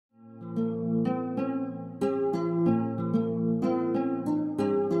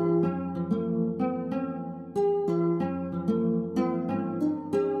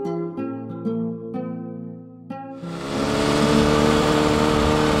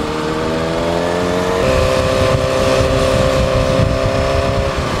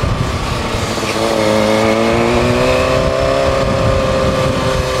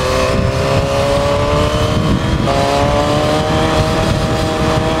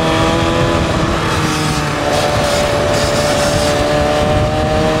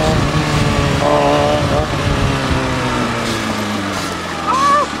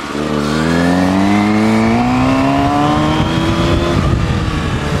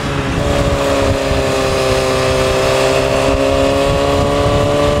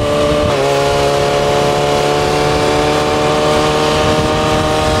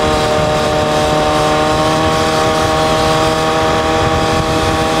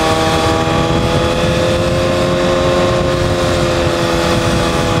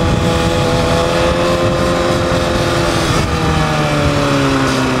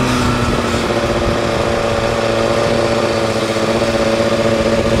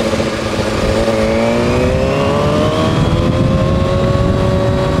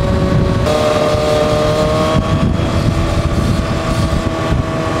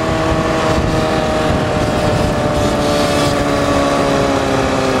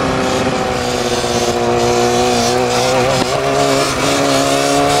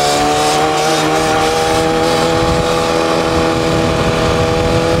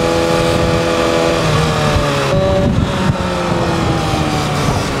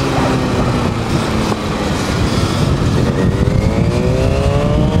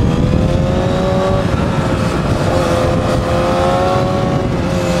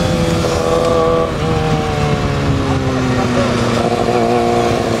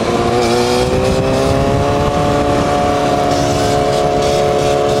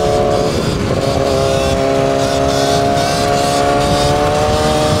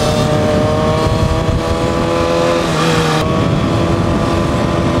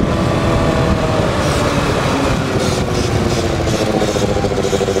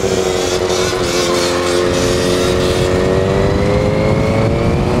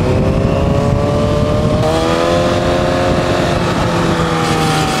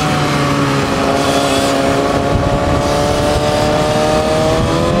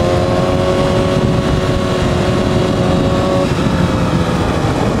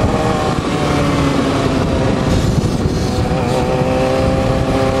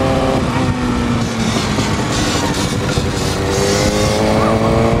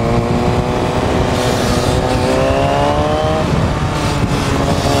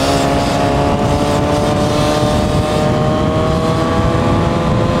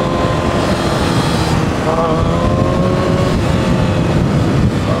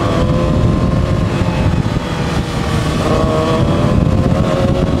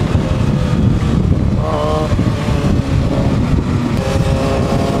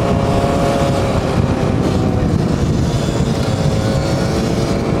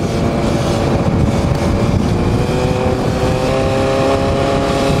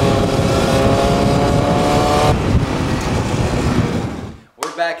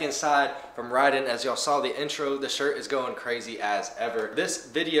back inside from riding. As y'all saw the intro, the shirt is going crazy as ever. This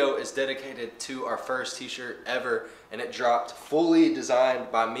video is dedicated to our first t-shirt ever, and it dropped fully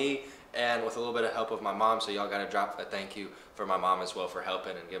designed by me and with a little bit of help of my mom, so y'all gotta drop a thank you for my mom as well for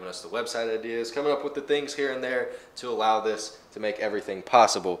helping and giving us the website ideas, coming up with the things here and there to allow this to make everything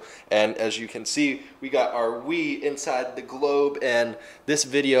possible. And as you can see, we got our "we" inside the globe, and this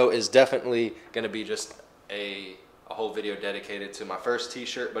video is definitely gonna be just a whole video dedicated to my first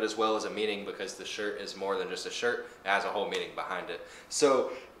t-shirt, but as well as a meaning, because the shirt is more than just a shirt, it has a whole meaning behind it.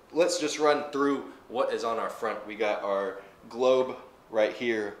 So let's just run through what is on our front. We got our globe right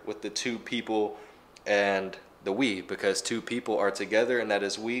here with the two people and the "we," because two people are together, and that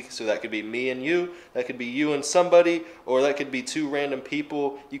is "we." So that could be me and you, that could be you and somebody, or that could be two random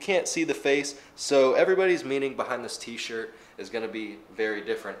people. You can't see the face, so everybody's meaning behind this t-shirt is going to be very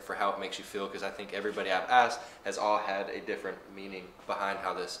different for how it makes you feel, because I think everybody I've asked has all had a different meaning behind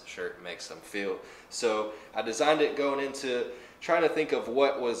how this shirt makes them feel. So I designed it going into trying to think of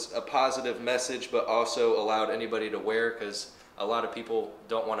what was a positive message but also allowed anybody to wear, because a lot of people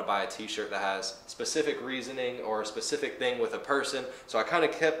don't want to buy a t-shirt that has specific reasoning or a specific thing with a person. So I kind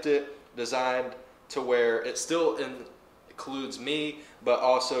of kept it designed to where it still includes me, but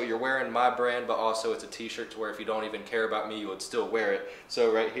also you're wearing my brand, but also it's a t-shirt to where if you don't even care about me, you would still wear it.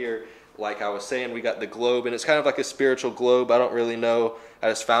 So right here, like I was saying, we got the globe, and it's kind of like a spiritual globe. I don't really know. I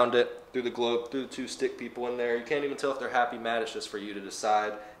just found it through the globe, through the two stick people in there. You can't even tell if they're happy, mad. It's just for you to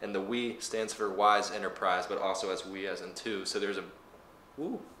decide. And the "we" stands for wise enterprise, but also as "we" as in two. So there's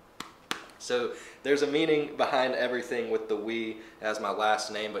a meaning behind everything with the "we" as my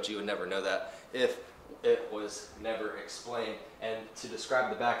last name, but you would never know that if it was never explained. And to describe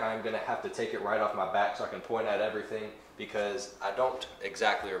the back, I'm going to have to take it right off my back so I can point at everything, because I don't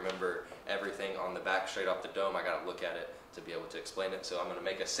exactly remember everything on the back straight off the dome. I got to look at it to be able to explain it. So I'm going to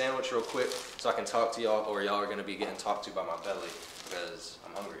make a sandwich real quick so I can talk to y'all, or y'all are going to be getting talked to by my belly because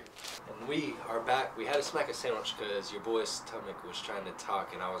I'm hungry. And we are back. We had to smack a sandwich because your boy's stomach was trying to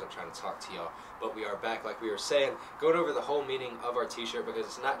talk and I wasn't trying to talk to y'all. But we are back, like we were saying, going over the whole meaning of our t-shirt, because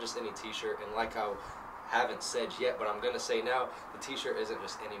it's not just any t-shirt. And like I haven't said yet, but I'm going to say now, the t-shirt isn't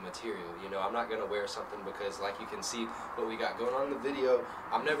just any material. You know, I'm not going to wear something because, like you can see what we got going on in the video,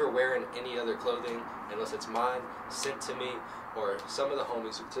 I'm never wearing any other clothing unless it's mine, sent to me, or some of the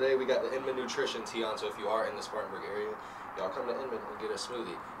homies. Today we got the Inman Nutrition tee on, so if you are in the Spartanburg area, y'all come to Inman and get a smoothie.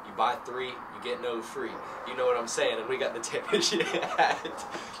 You buy 3, you get no free. You know what I'm saying? And we got the Temptation hat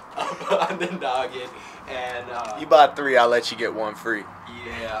on the noggin. And you buy 3, I'll let you get 1 free.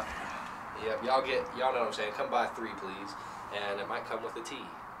 Yeah. Yep, y'all know what I'm saying. Come buy 3, please. And it might come with a tea.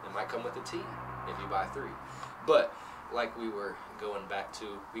 It might come with a tea if you buy 3. But like we were going back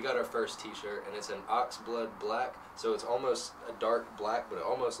to, we got our first t-shirt, and it's an oxblood black, so it's almost a dark black, but it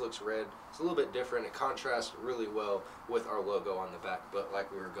almost looks red. It's a little bit different. It contrasts really well with our logo on the back. But like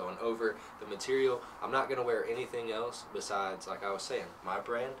we were going over the material, I'm not going to wear anything else besides, like I was saying, my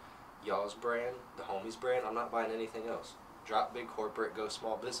brand, y'all's brand, the homies brand. I'm not buying anything else. Drop big corporate, go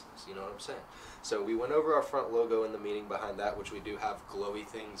small business, you know what I'm saying? So we went over our front logo and the meaning behind that, which we do have glowy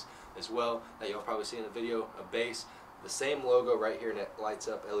things as well that you'll probably see in the video, a base, the same logo right here, and it lights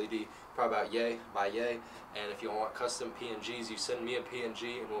up LED, probably about yay by yay. And if you want custom PNGs, you send me a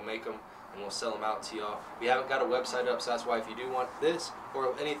PNG and we'll make them and we'll sell them out to y'all. We haven't got a website up, so that's why if you do want this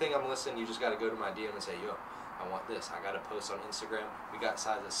or anything I'm listing, you just got to go to my DM and say, yo, I want this. I got to post on Instagram. We got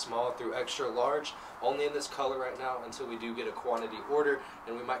sizes small through extra large, only in this color right now until we do get a quantity order,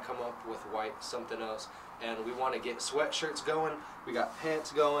 and we might come up with white, something else. And we want to get sweatshirts going. We got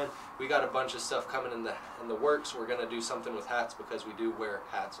pants going. We got a bunch of stuff coming in the works. We're going to do something with hats because we do wear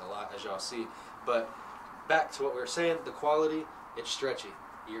hats a lot, as y'all see. But back to what we were saying, the quality, it's stretchy.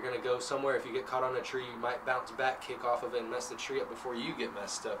 You're going to go somewhere, if you get caught on a tree, you might bounce back, kick off of it, and mess the tree up before you get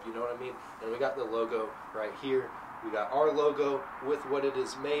messed up, you know what I mean? And we got the logo right here. We got our logo with what it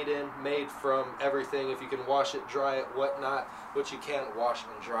is made in, made from everything. If you can wash it, dry it, whatnot, but you can't wash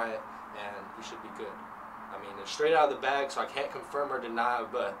and dry it, and you should be good. I mean, it's straight out of the bag, so I can't confirm or deny,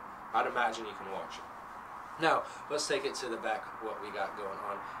 but I'd imagine you can wash it. Now, let's take it to the back, what we got going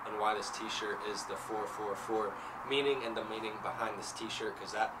on, and why this t-shirt is the 444 meaning, and the meaning behind this t-shirt,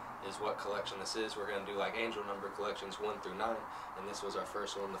 because that is what collection this is. We're going to do like angel number collections 1 through 9, and this was our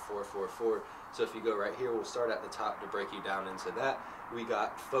first one, the 444. So if you go right here, we'll start at the top to break you down into that. We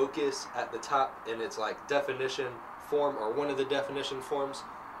got focus at the top, and it's like definition form, or one of the definition forms.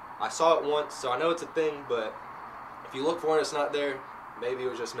 I saw it once, so I know it's a thing, but if you look for it, it's not there. Maybe it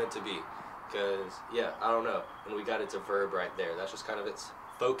was just meant to be. Because, yeah, I don't know. And we got it's a verb right there. That's just kind of its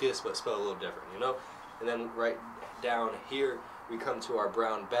focus, but spelled a little different, you know? And then right down here, we come to our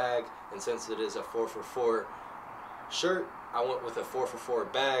brown bag, and since it is a 4 for 4 shirt, I went with a 4 for 4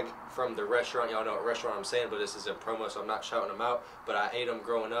 bag from the restaurant. Y'all know what restaurant I'm saying, but this is a promo, so I'm not shouting them out. But I ate them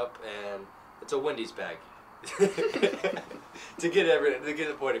growing up, and it's a Wendy's bag. to get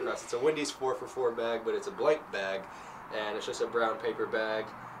the point across, it's a Wendy's 4 for 4 bag, but it's a blank bag, and it's just a brown paper bag.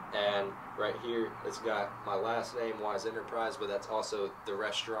 And right here, it's got my last name, Wise Enterprise, but that's also the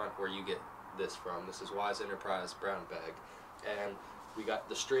restaurant where you get this from. This is Wise Enterprise brown bag, and we got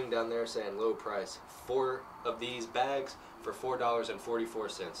the string down there saying low price. 4 of these bags for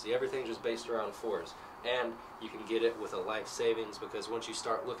 $4.44. See, everything's just based around 4s. And you can get it with a life savings, because once you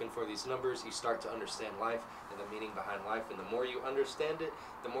start looking for these numbers, you start to understand life and the meaning behind life. And the more you understand it,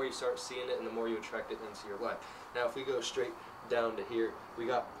 the more you start seeing it, and the more you attract it into your life. Now, if we go straight down to here, we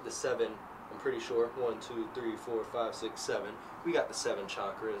got the 7, I'm pretty sure, 1, 2, 3, 4, 5, 6, 7. We got the 7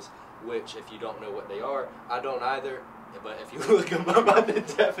 chakras, which if you don't know what they are, I don't either. But if you look them up on the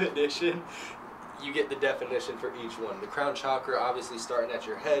definition, you get the definition for each one. The crown chakra, obviously starting at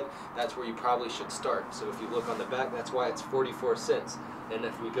your head, that's where you probably should start. So if you look on the back, that's why it's 44 cents. And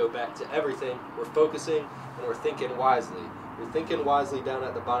if we go back to everything, we're focusing and we're thinking wisely. We're thinking wisely down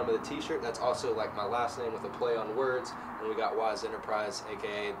at the bottom of the t-shirt. That's also like my last name with a play on words. And we got Wise Enterprise,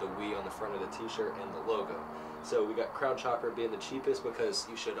 aka the we on the front of the t-shirt and the logo. So we got crown chakra being the cheapest, because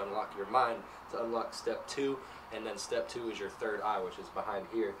you should unlock your mind to unlock step 2. And then step 2 is your third eye, which is behind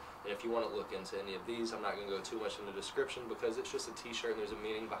here. And if you want to look into any of these, I'm not going to go too much in the description, because it's just a t-shirt and there's a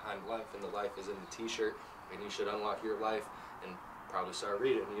meaning behind life, and the life is in the t-shirt, and you should unlock your life and probably start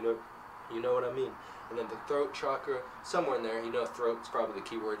reading. You know what I mean. And then the throat chakra, somewhere in there, throat's probably the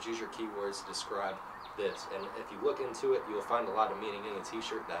keywords. Use your keywords to describe this. And if you look into it, you'll find a lot of meaning in the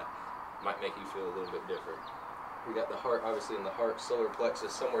t-shirt that might make you feel a little bit different. We got the heart, obviously, in the heart, solar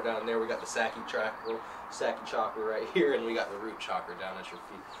plexus, somewhere down there. We got the Saki chakra right here, and we got the root chakra down at your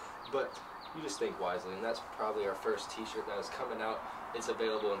feet. But you just think wisely, and that's probably our first t-shirt that is coming out. It's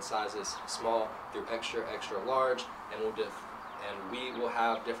available in sizes small through extra, extra large, and we will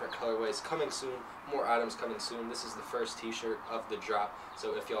have different colorways coming soon, more items coming soon. This is the first t-shirt of the drop,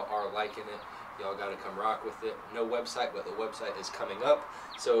 so if y'all are liking it, y'all gotta come rock with it. No website, but the website is coming up.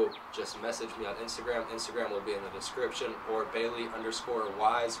 So just message me on Instagram. Instagram will be in the description, or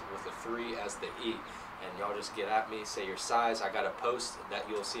Bailey_Wise with a 3 as the E. And y'all just get at me, say your size. I got a post that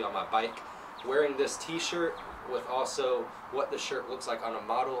you'll see on my bike wearing this t-shirt with also what the shirt looks like on a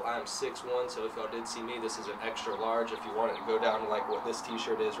model. I am 6'1", so if y'all did see me, this is an extra large. If you want it to go down to like what this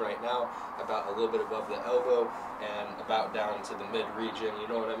t-shirt is right now, about a little bit above the elbow and about down to the mid region, you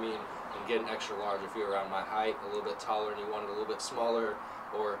know what I mean? And get an extra large if you're around my height, a little bit taller, and you want it a little bit smaller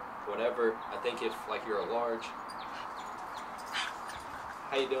or whatever. I think if like you're a large.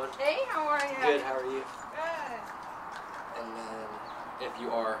 How you doing? Hey, how are you? Good, how are you? Good. And then if you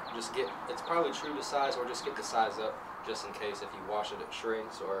are, just get, it's probably true to size, or just get the size up just in case if you wash it, it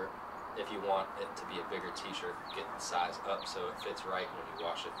shrinks, or if you want it to be a bigger t-shirt, get the size up so it fits right when you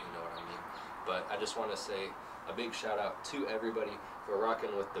wash it, you know what I mean. But I just want to say a big shout out to everybody for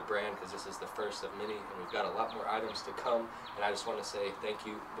rocking with the brand, because this is the first of many, and we've got a lot more items to come. And I just want to say thank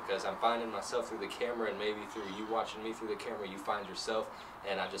you, because I'm finding myself through the camera, and maybe through you watching me through the camera, you find yourself.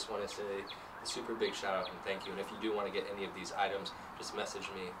 And I just want to say a super big shout out and thank you. And if you do want to get any of these items, just message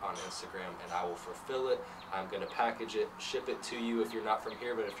me on Instagram and I will fulfill it. I'm going to package it, ship it to you if you're not from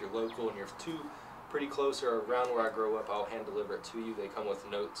here, but if you're local and you're pretty close or around where I grow up, I'll hand deliver it to you. They come with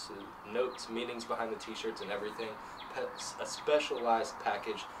notes, meanings behind the t-shirts and everything. A specialized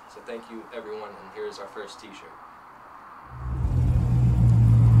package. So thank you everyone, and here's our first t-shirt.